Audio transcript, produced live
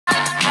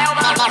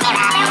Posters,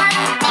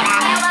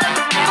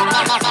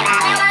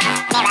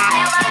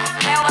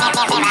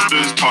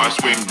 tie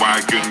swing,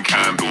 wagon,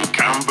 candle,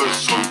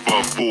 canvas,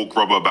 sofa, fork,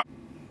 rubber band.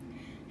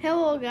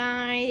 Hello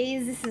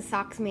guys, this is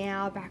Socks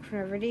Meow back from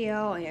a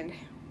video, and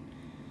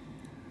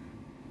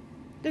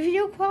the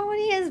video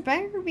quality is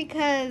better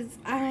because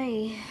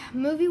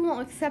movie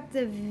won't accept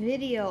the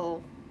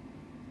video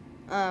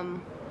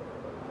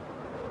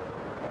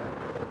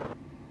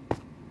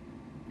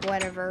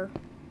whatever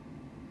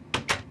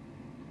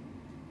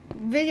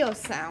video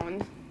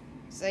sound.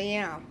 So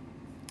yeah,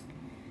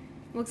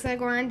 looks like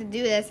we're going to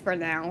do this for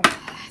now.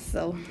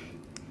 So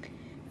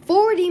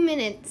 40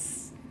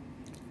 minutes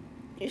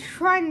just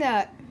trying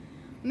to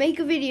make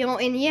a video,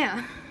 and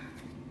yeah,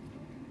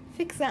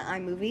 fix that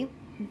iMovie.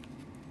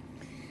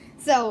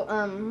 So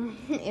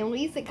at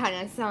least it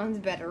kind of sounds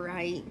better,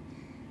 right?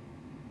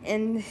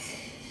 And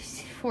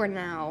for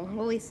now, at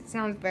least it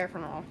sounds better for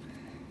now.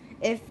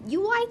 If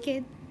you like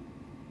it,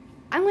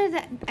 I'm going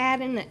to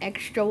add in an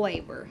extra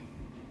labor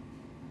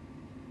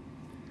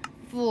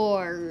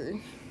for,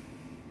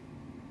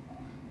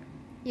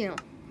 you know,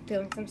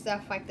 doing some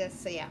stuff like this.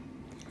 So yeah.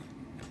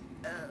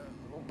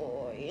 Oh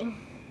boy.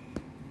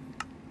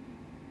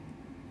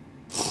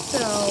 So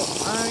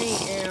I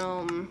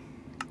am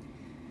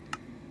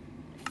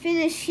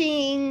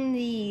finishing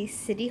the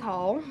City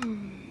Hall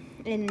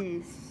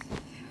in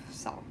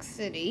Sauk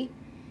City.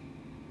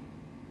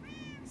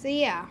 So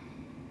yeah.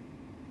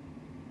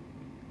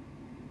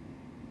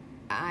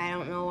 I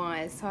don't know what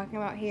I was talking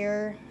about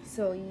here,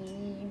 so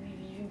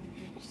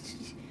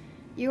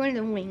you're going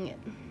to wing it.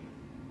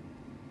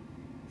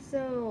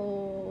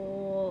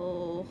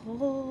 So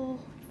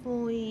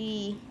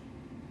hopefully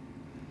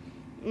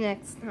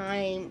next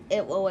time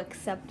it will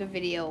accept the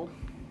video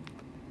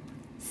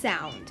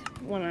sound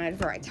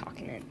whenever I talk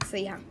in it. So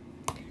yeah.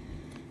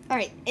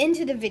 Alright,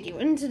 into the video.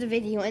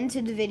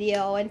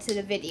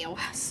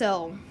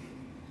 So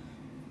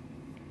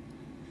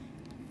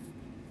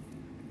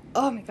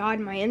oh my god,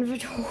 my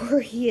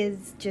inventory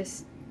is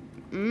just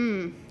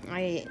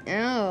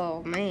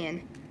oh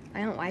man.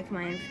 I don't like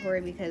my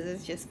inventory because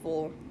it's just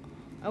full.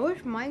 I wish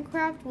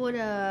Minecraft would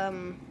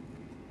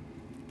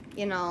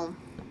you know,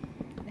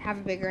 have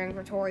a bigger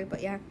inventory,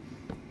 but yeah.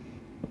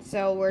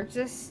 So we're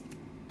just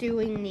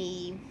doing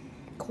the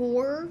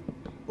core,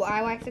 what I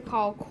like to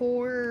call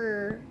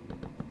core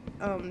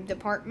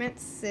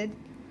departments,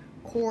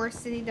 core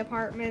city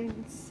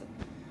departments,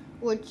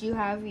 which you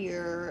have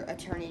your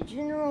Attorney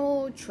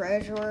General,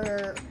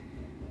 Treasurer,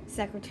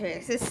 Secretary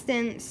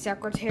Assistant,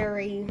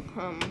 Secretary,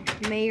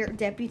 Mayor,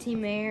 Deputy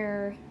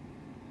Mayor.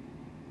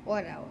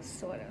 What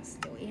else? What else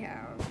do we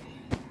have?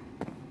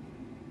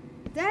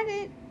 Is that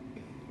it?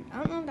 I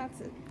don't know if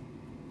that's it.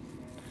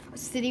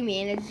 City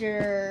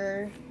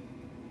Manager.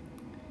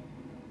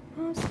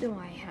 What else do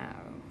I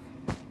have?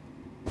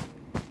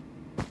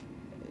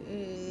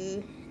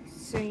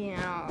 So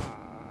yeah,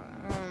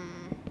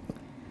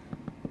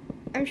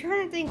 I'm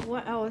trying to think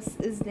what else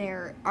is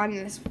there on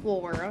this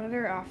floor. What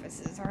other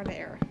offices are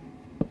there?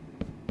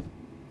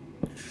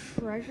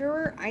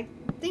 Treasurer? I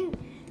think,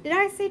 did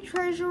I say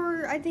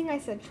treasurer? I think I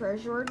said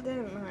treasurer,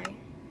 didn't I?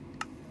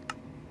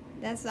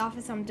 That's the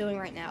office I'm doing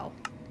right now.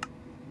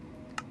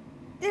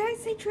 Did I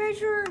say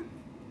treasurer?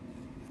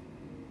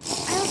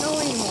 I don't know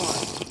anymore.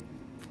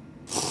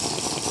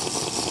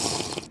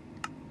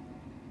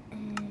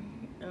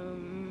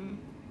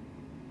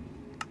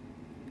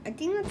 I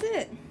think that's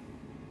it.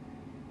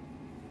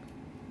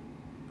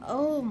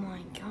 Oh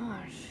my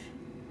gosh.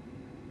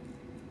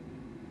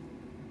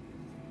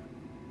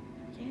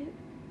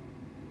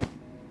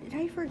 Did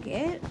I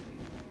forget?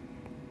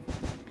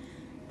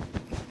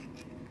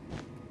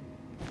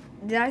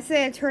 Did I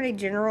say Attorney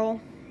General?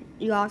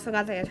 You also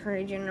got the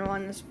Attorney General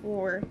on this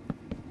floor.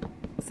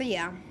 So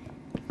yeah.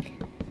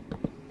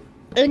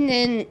 And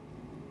then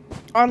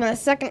on the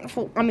second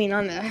floor, on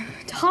the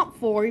top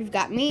floor, you've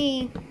got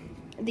me,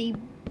 the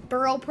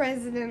borough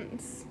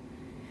presidents,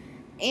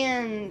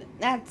 and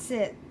that's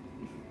it.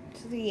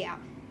 So yeah.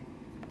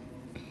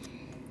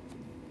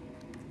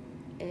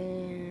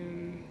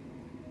 And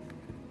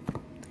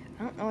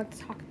I don't know what to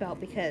talk about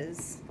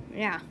because,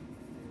 yeah.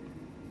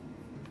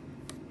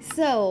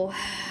 So,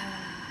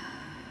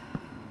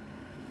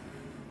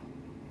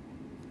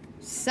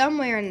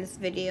 somewhere in this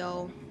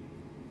video,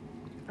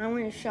 I'm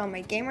going to show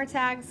my gamer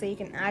tag so you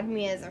can add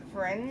me as a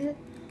friend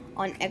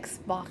on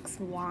Xbox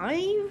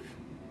Live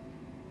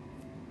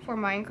for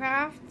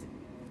Minecraft.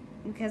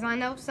 Because I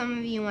know some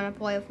of you want to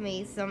play with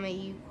me, some of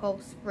you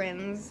close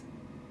friends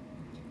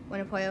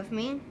want to play with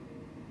me.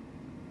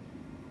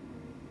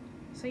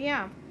 So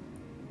yeah.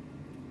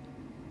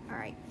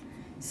 Alright.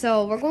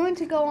 So we're going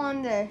to go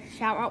on the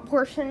shout out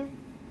portion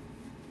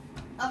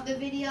of the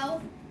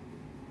video.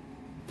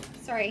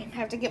 Sorry, I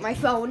have to get my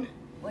phone,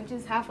 which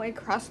is halfway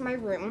across my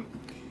room.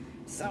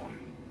 So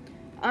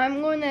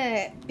I'm going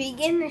to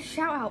begin the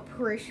shout out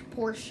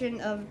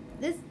portion of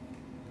this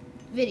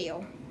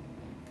video.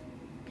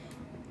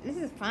 This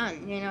is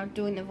fun, you know,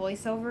 doing the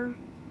voiceover.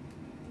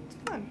 It's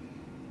fun.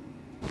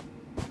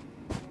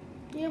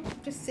 You know,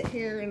 just sit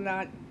here and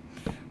not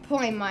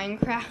play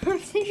Minecraft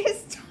and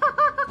just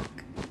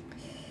talk.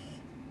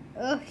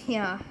 Oh,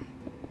 yeah.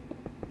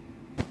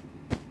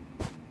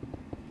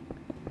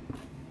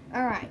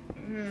 Alright.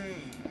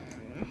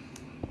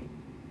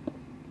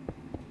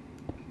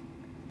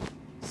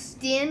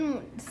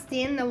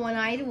 Stan the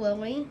One-Eyed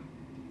Willy.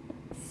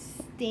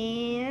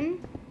 Stan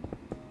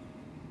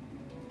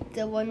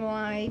the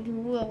One-Eyed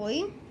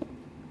Willy.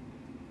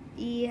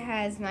 He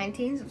has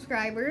 19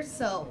 subscribers,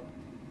 so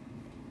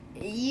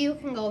you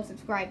can go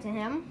subscribe to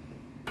him.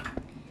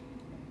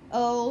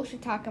 Oh,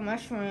 Shiitake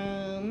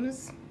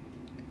Mushrooms.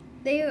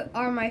 They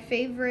are my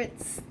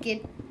favorite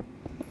skit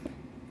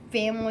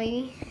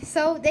family.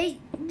 So they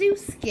do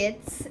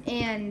skits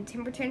and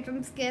Temper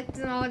Tantrum skits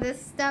and all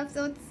this stuff.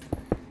 So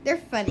they're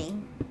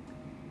funny.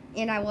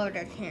 And I love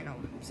their channel.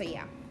 So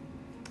yeah.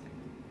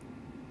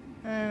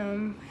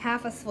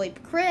 Half Asleep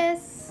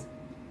Chris.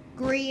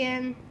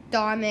 Grian.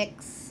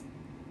 Domix.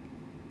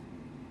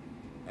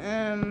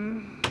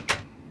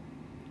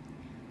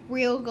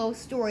 Real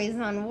Ghost Stories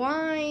on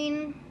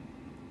Wine.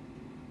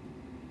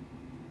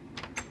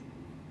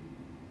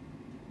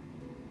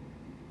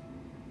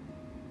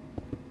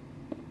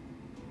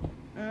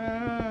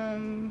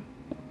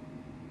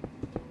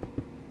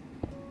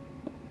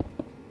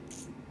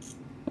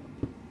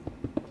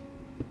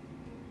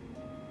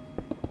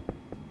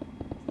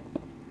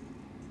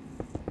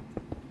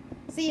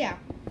 So yeah,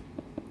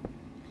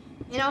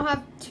 and I'll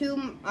have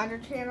 2 other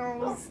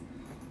channels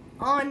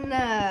on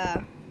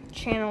the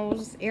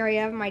channels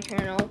area of my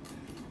channel.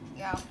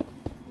 Yeah.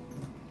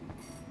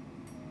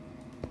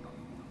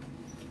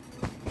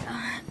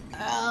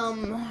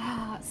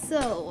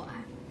 So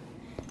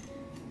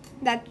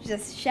that's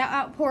just shout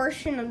out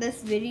portion of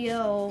this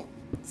video.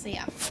 So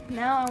yeah,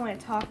 now I want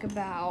to talk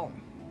about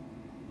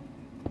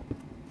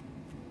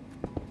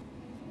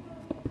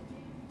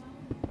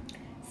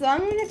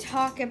I'm going to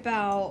talk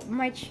about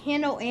my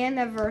channel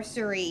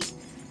anniversary.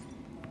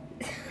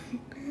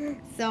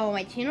 So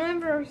my channel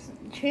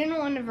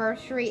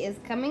anniversary is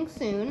coming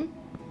soon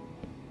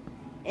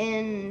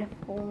in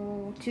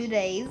 2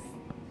 days.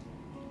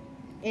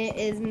 It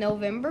is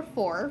November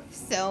 4th.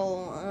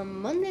 So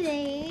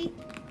Monday,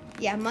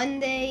 I'm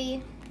going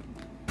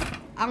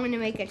to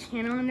make a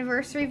channel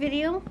anniversary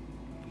video.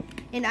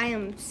 And I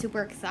am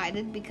super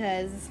excited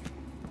because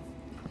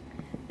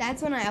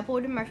that's when I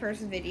uploaded my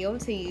first video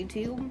to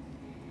YouTube.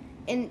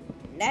 And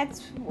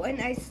that's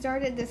when I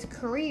started this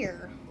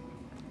career.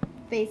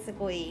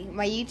 Basically,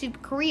 my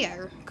YouTube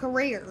career.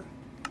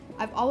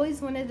 I've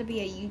always wanted to be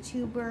a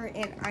YouTuber,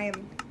 and I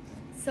am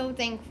so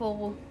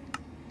thankful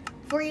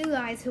for you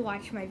guys who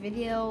watch my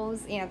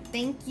videos, and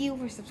thank you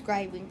for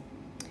subscribing.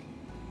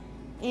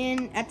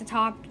 And at the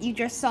top, you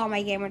just saw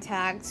my gamer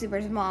tag,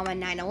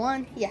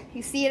 SupersMama901. Yeah,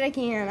 you see it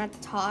again at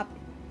the top.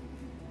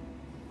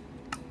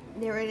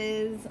 There it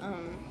is.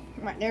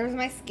 There's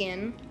my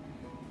skin.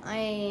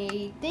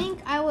 I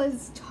think I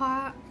was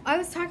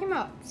talking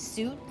about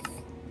suits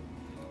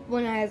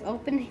when I was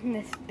opening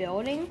this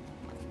building.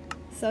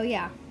 So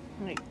yeah,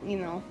 like, you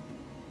know,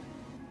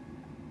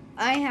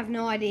 I have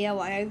no idea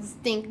what I was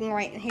thinking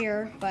right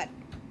here, but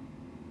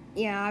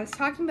yeah, I was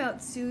talking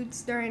about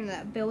suits during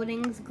the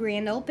building's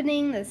grand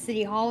opening, the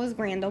City Hall's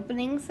grand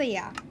opening. So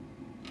yeah.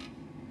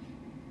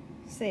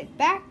 So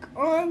back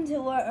on to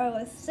what I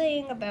was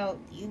saying about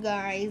you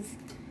guys.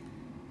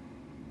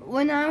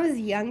 When I was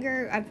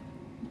younger, I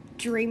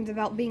dreamed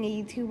about being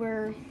a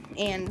YouTuber,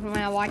 and when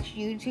I watched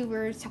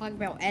YouTubers talk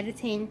about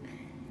editing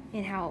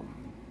and how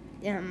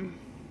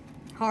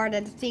hard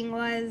editing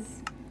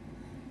was,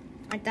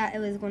 I thought it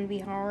was going to be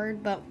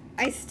hard, but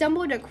I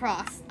stumbled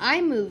across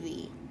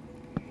iMovie,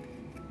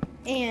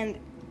 and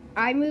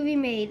iMovie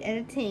made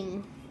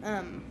editing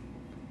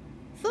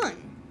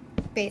fun,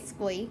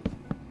 basically,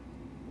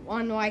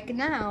 unlike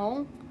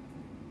now,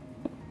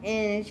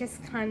 and it's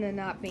just kind of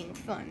not being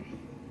fun.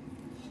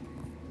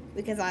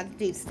 Because I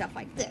do stuff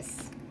like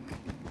this.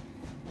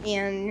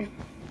 And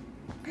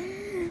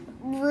do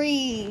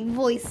a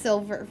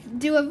voiceover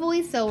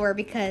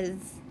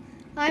because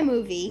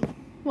iMovie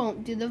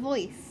won't do the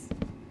voice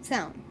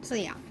sound. So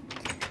yeah.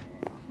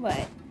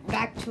 But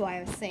back to what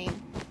I was saying.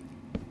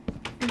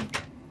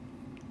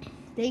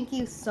 Thank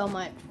you so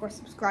much for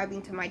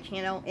subscribing to my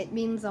channel. It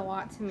means a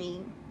lot to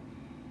me.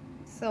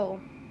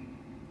 So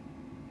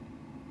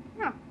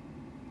yeah.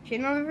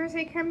 Channel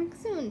anniversary coming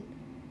soon.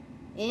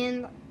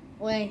 And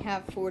I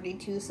have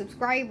 42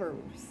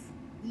 subscribers.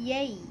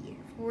 Yay!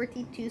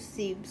 42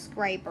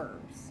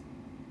 subscribers.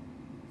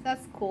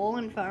 That's cool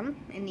and fun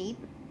and neat.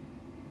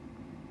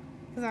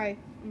 Because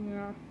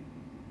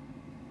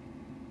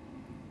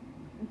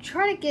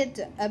try to get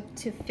up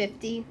to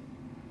 50.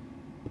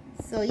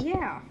 So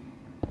yeah.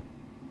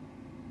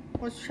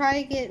 Let's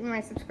try to get my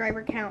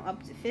subscriber count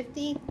up to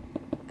 50.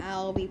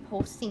 I'll be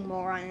posting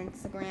more on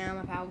Instagram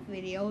about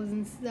videos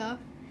and stuff.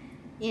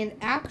 And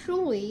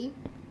actually,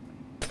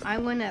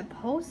 I'm gonna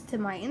post to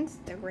my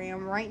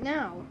Instagram right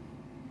now.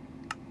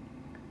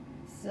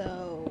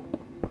 So,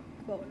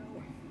 photo.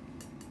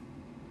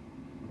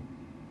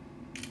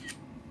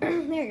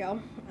 There you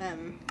go.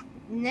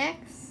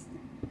 Next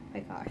My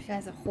gosh,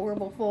 that's a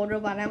horrible photo,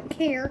 but I don't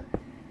care.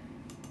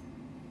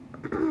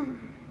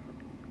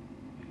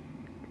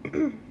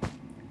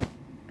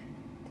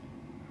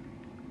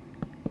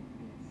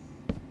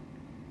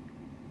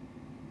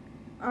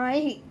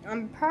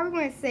 I'm probably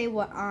going to say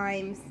what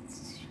I'm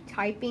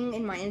typing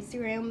in my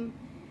Instagram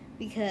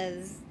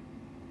because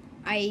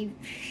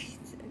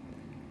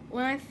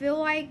when I feel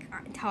like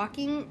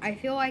talking, I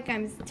feel like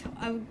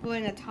I'm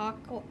going to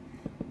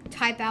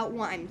type out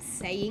what I'm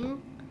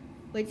saying,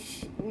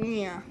 which,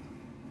 yeah.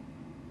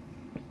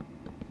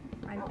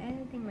 I'm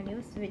editing my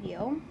newest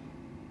video.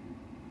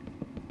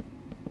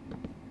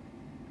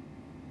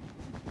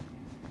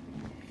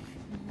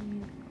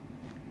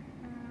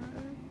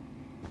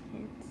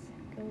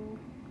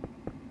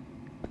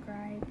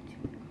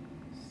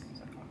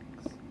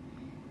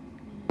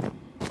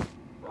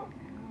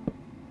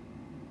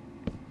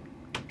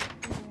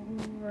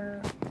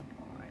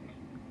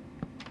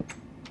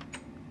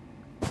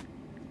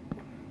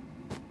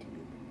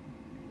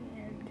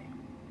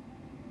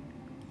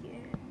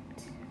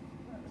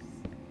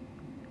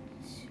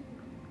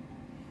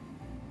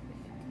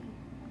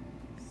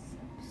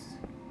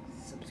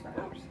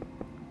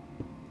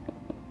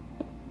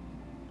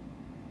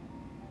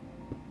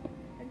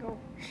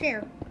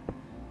 Share.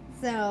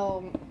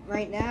 So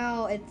right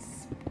now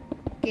it's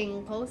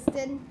getting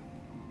posted.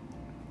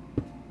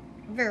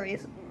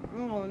 It's a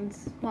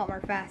lot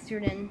more faster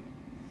than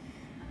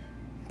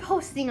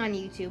posting on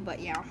YouTube, but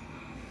yeah.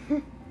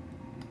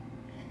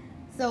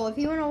 So if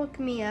you want to look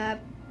me up,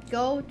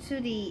 go to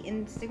the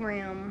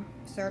Instagram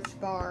search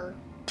bar,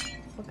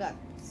 look up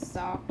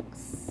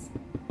socks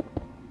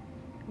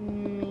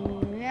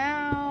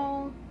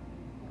meow,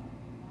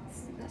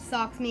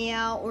 socks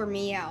meow, or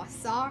meow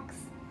socks,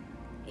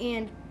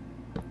 and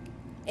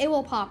it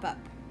will pop up.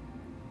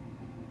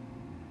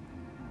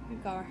 Oh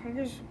gosh,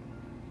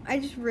 I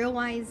just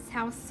realized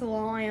how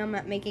slow I am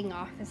at making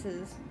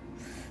offices.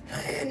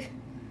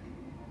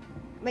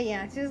 But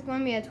yeah, it's just going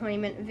to be a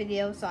 20-minute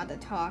video, so I have to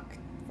talk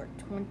for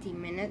 20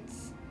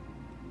 minutes.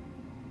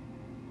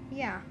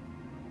 Yeah.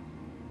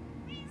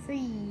 So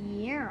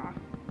yeah.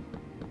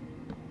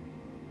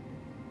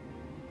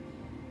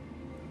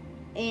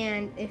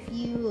 And if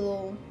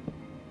you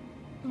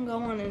go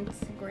on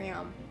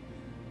Instagram,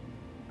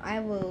 I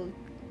will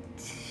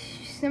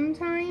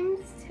sometimes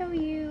tell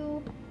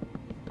you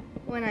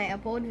when I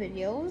upload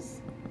videos,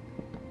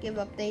 give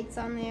updates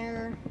on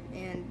there,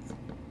 and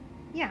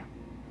yeah,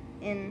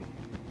 and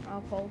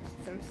I'll post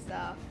some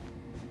stuff.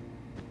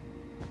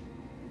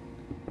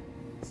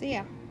 So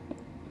yeah,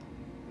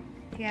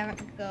 if you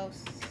haven't,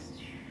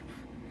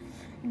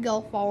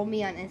 go follow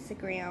me on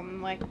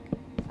Instagram. Like,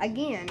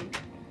 again,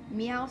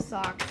 meow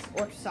socks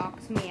or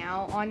socks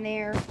meow on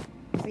there.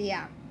 So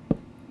yeah,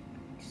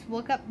 just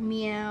look up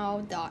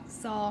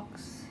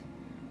meow.socks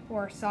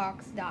or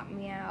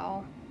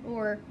socks.meow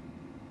or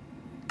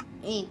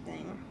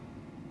anything.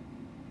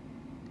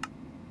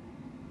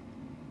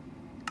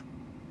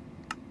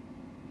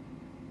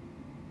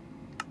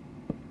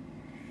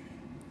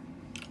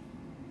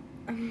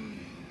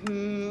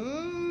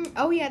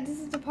 Oh yeah, this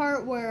is the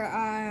part where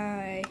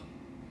I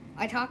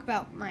talk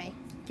about my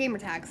gamer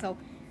tag. So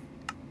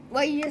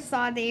what you just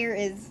saw there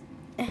is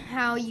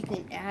how you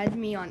can add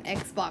me on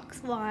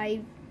Xbox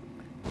Live,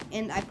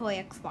 and I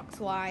play Xbox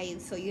Live,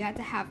 so you have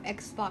to have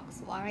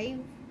Xbox Live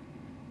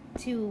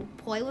to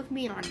play with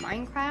me on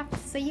Minecraft.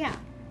 So yeah,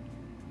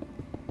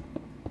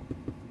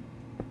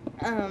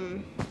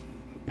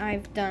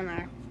 I've done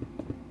a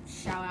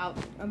shout out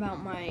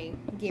about my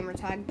gamer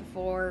tag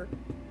before.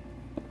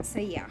 So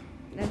yeah,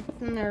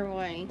 that's another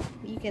way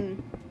you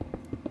can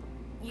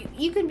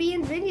be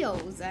in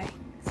videos. I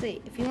say,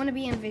 if you want to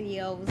be in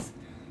videos,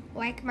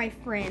 like my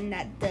friend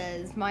that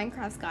does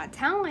Minecraft's Got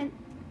Talent,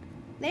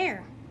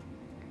 there.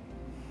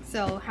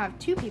 So have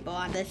 2 people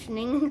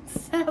auditioning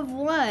instead of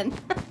 1.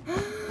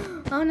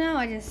 Oh no,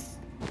 I just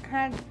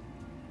had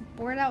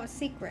bored out a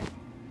secret.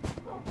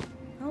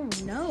 Oh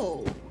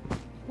no,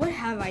 what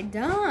have I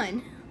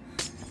done?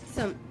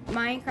 So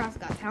Minecraft's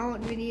Got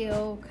Talent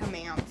video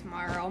coming out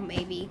tomorrow,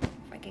 maybe,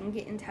 if I can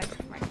get in touch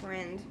with my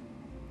friend.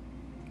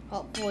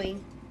 Hopefully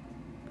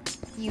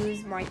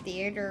use my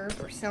theater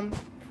for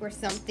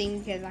something,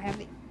 because I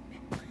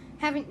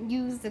haven't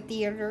used the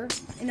theater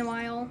in a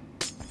while.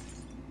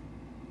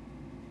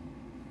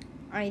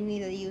 I need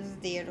to use the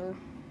theater.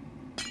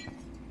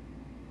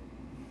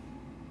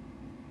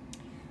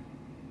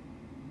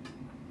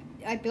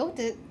 I built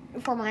it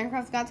for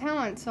Minecraft's Got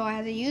Talent, so I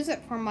had to use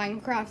it for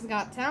Minecraft's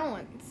Got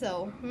Talent.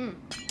 So,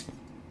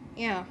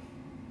 yeah.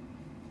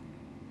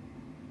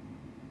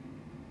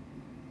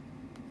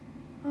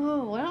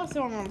 Oh, what else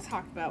do I want to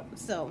talk about?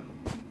 So,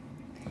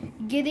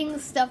 getting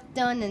stuff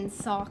done in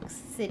Socks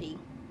City.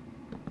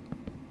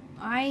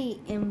 I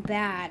am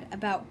bad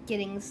about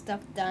getting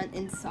stuff done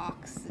in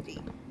Socks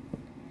City.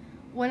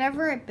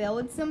 Whenever I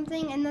build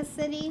something in the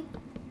city,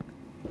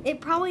 it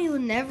probably will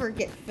never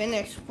get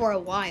finished for a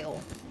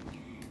while.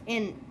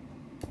 And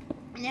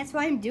that's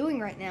what I'm doing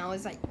right now,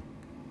 is like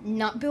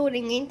not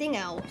building anything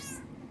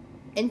else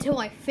until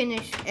I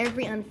finish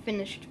every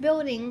unfinished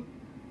building.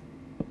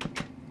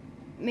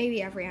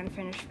 Maybe every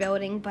unfinished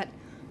building, but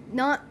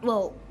not,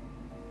 well,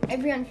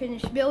 every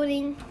unfinished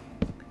building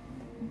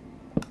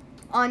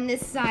on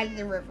this side of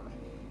the river.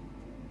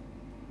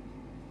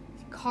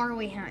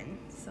 Carlyhan,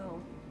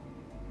 so.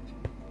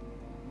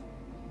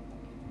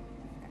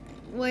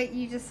 What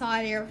you just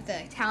saw there with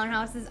the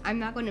townhouses, I'm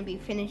not going to be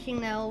finishing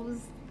those.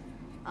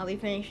 I'll be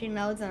finishing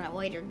those on a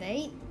later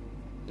date.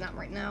 Not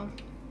right now.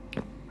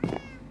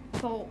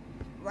 So,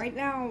 right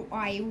now,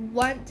 I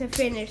want to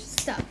finish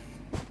stuff.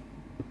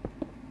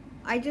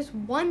 I just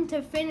want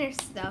to finish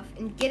stuff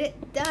and get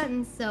it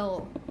done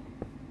so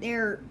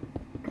there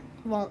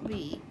won't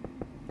be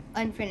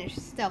unfinished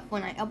stuff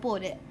when I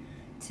upload it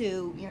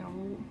to, you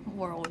know,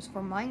 Worlds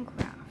for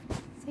Minecraft.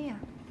 So, yeah.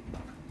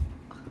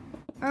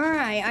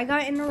 Alright, I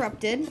got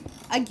interrupted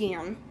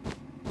again.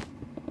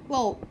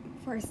 Well,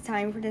 first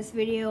time for this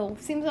video.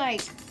 Seems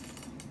like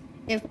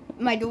if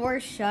my door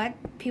is shut,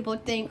 people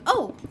think,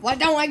 oh, why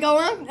don't I go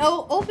on?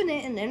 Oh, open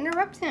it and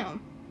interrupt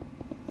him.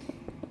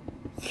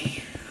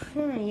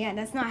 Yeah,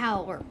 that's not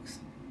how it works.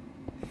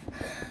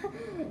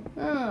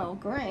 Oh,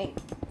 great.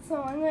 So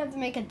I'm gonna have to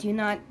make a do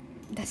not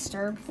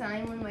disturb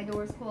sign when my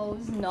door's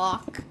closed.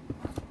 Knock.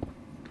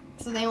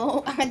 So they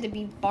won't have to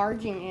be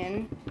barging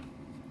in.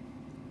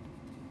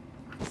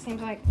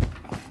 Seems like,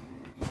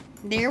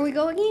 there we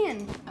go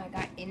again. I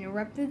got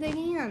interrupted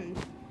again.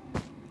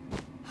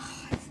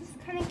 This is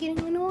kind of getting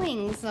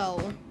annoying,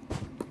 so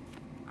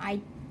I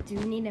do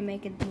need to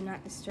make a do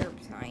not disturb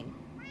sign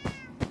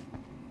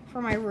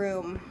for my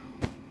room.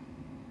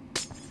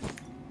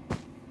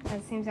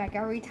 It seems like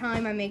every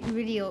time I make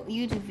YouTube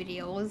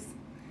videos,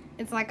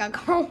 it's like I'm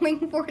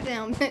calling for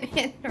them to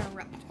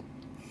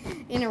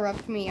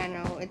interrupt me. I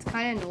know it's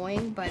kind of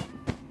annoying, but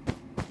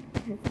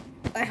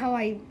how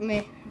I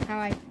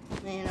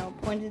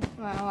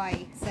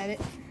said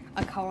it,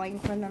 a calling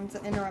for them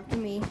to interrupt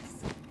me.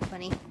 It's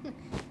funny,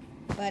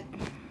 but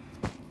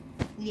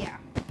yeah.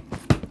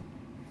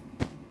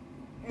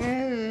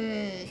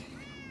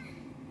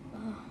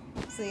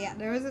 So yeah,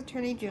 there was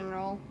Attorney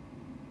General.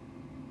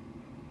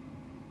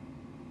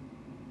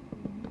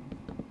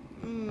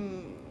 I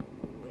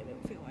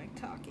don't feel like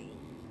talking,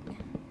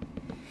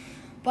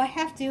 but I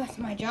have to. It's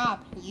my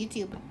job.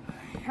 YouTube.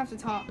 I have to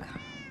talk.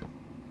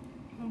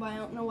 But I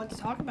don't know what to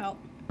talk about.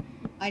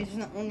 I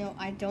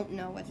don't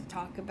know what to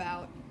talk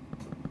about.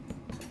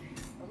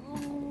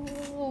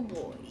 Oh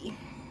boy.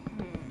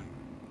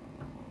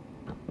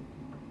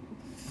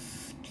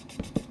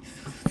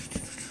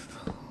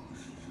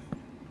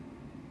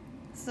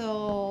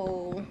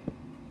 So,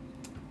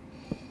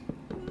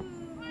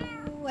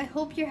 I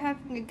hope you're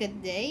having a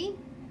good day.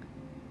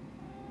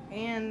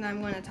 And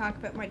I'm going to talk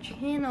about my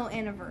channel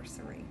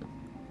anniversary.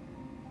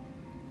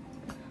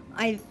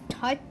 I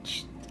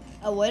touched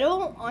a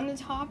little on the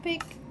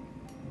topic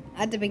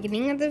at the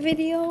beginning of the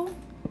video,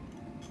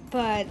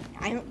 but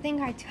I don't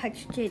think I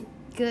touched it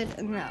good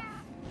enough.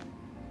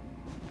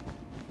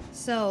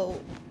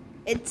 So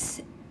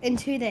it's in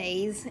 2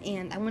 days,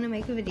 and I want to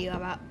make a video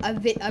about a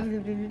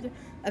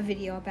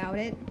video about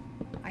it.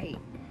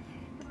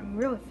 I'm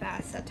really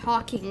fast at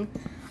talking.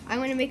 I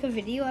want to make a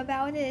video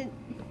about it,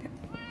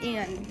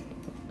 and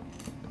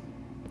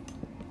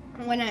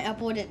when I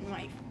uploaded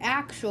my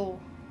actual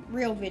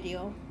real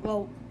video,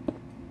 well,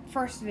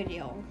 first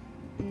video,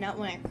 not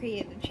when I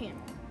created the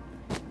channel.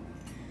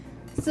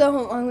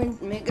 So I'm going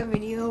to make a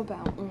video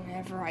about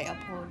whenever I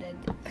uploaded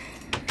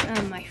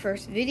my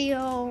first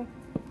video,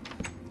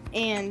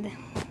 and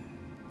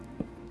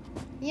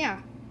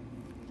yeah.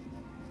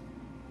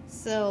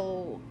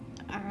 So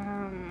I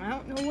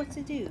don't know what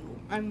to do.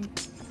 I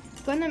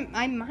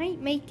might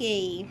make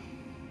a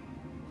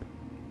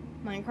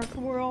Minecraft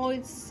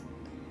Worlds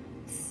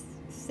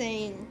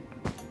saying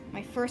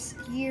my first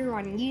year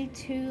on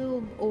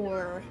YouTube,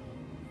 or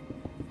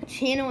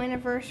channel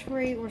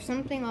anniversary, or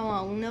something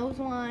along those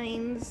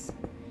lines.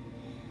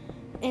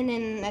 And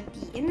then at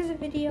the end of the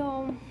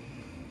video,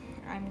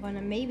 I'm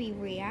gonna maybe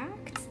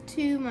react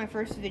to my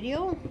first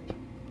video.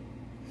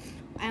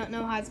 I don't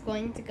know how it's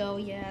going to go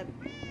yet.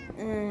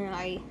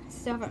 I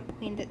still haven't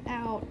planned it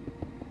out.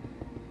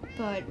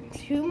 But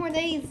 2 more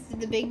days to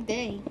the big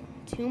day.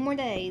 2 more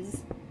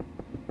days.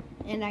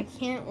 And I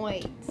can't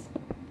wait,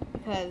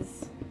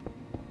 because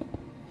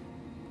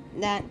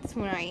that's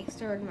when I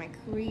started my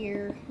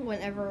career,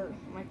 whenever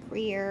my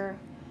career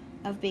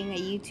of being a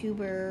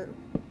YouTuber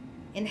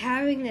and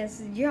having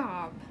this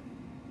job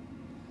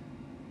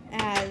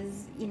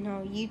as, you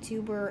know,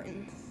 YouTuber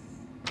and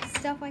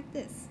stuff like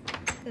this.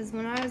 Because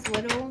when I was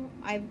little,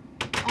 I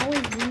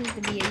always wanted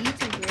to be a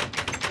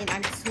YouTuber, and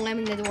I'm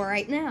slamming the door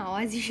right now,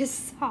 as you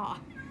just saw.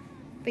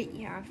 But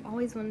yeah, I've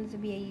always wanted to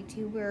be a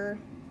YouTuber.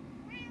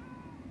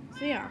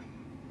 So yeah,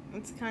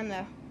 it's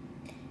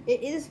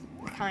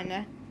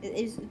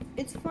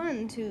it's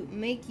fun to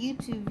make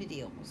YouTube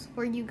videos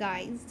for you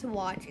guys to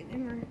watch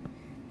and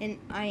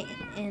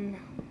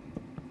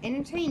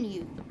entertain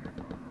you.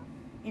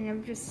 And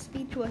I'm just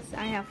speechless.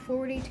 I have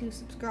 42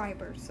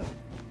 subscribers, so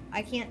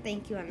I can't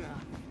thank you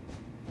enough.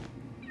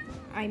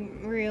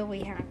 I'm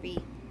really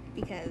happy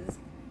because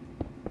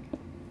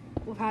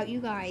without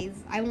you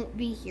guys, I won't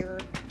be here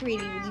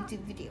creating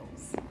YouTube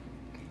videos.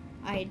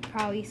 I'd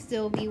probably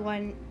still be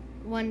wanting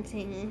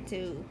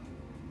to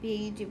be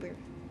a YouTuber.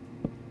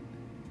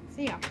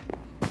 So yeah,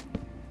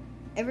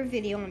 every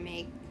video I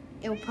make,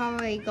 it'll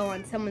probably go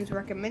on someone's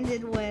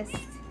recommended list,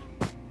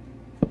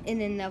 and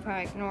then they'll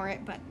probably ignore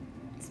it, but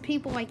it's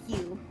people like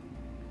you.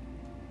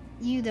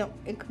 You don't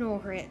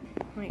ignore it.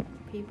 Like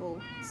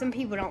some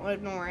people don't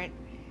ignore it.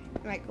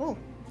 Like, oh,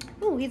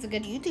 he's a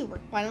good YouTuber.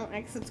 Why don't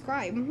I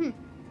subscribe?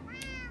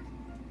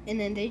 And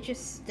then they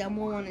just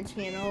stumble on a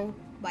channel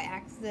by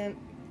accident,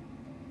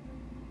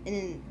 and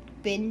then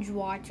binge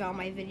watch all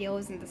my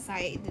videos and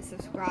decide to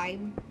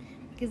subscribe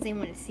because they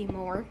want to see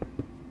more.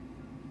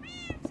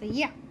 So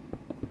yeah.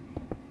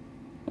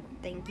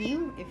 Thank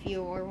you if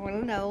you are one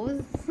of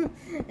those.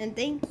 And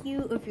thank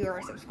you if you are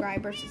a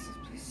subscriber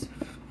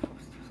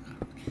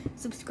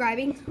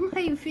subscribing to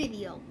my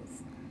videos.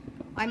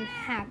 I'm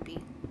happy.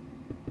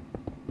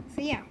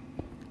 So yeah.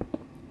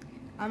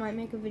 I might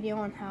make a video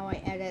on how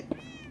I edit.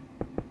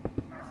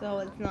 So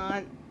it's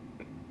not,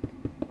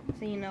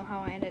 so you know how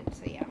I edit,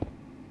 so yeah.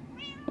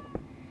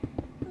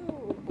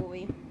 Oh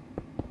boy.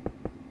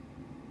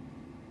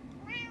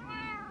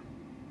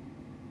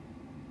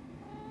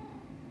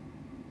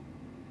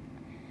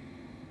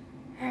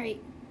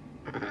 Alright.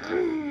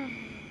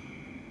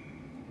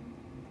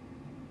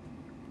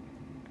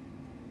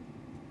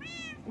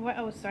 What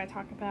else do I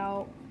talk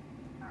about?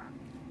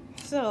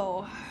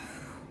 So,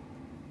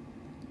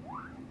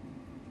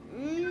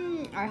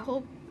 I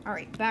hope,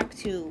 alright, back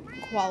to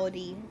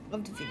quality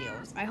of the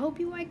videos. I hope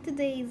you like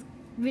today's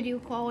video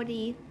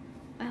quality.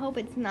 I hope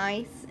it's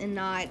nice and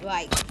not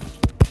like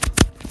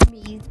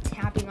me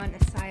tapping on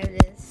the side of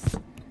this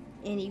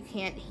and you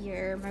can't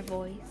hear my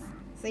voice.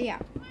 So yeah.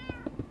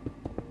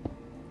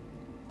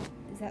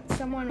 Is that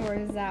someone or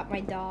is that my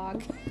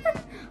dog?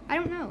 I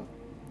don't know.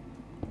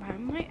 I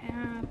might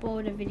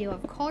upload a video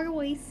of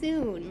Carly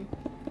soon.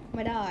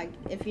 My dog.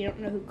 If you don't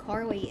know who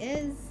Carly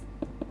is,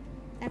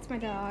 that's my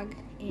dog.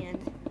 And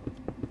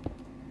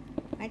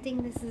I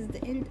think this is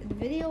the end of the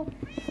video.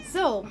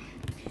 So,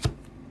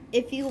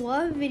 if you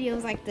love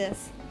videos like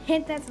this,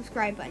 hit that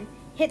subscribe button.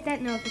 Hit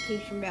that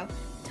notification bell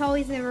to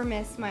always never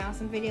miss my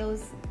awesome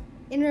videos.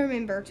 And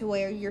remember to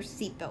wear your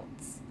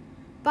seatbelts.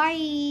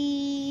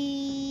 Bye!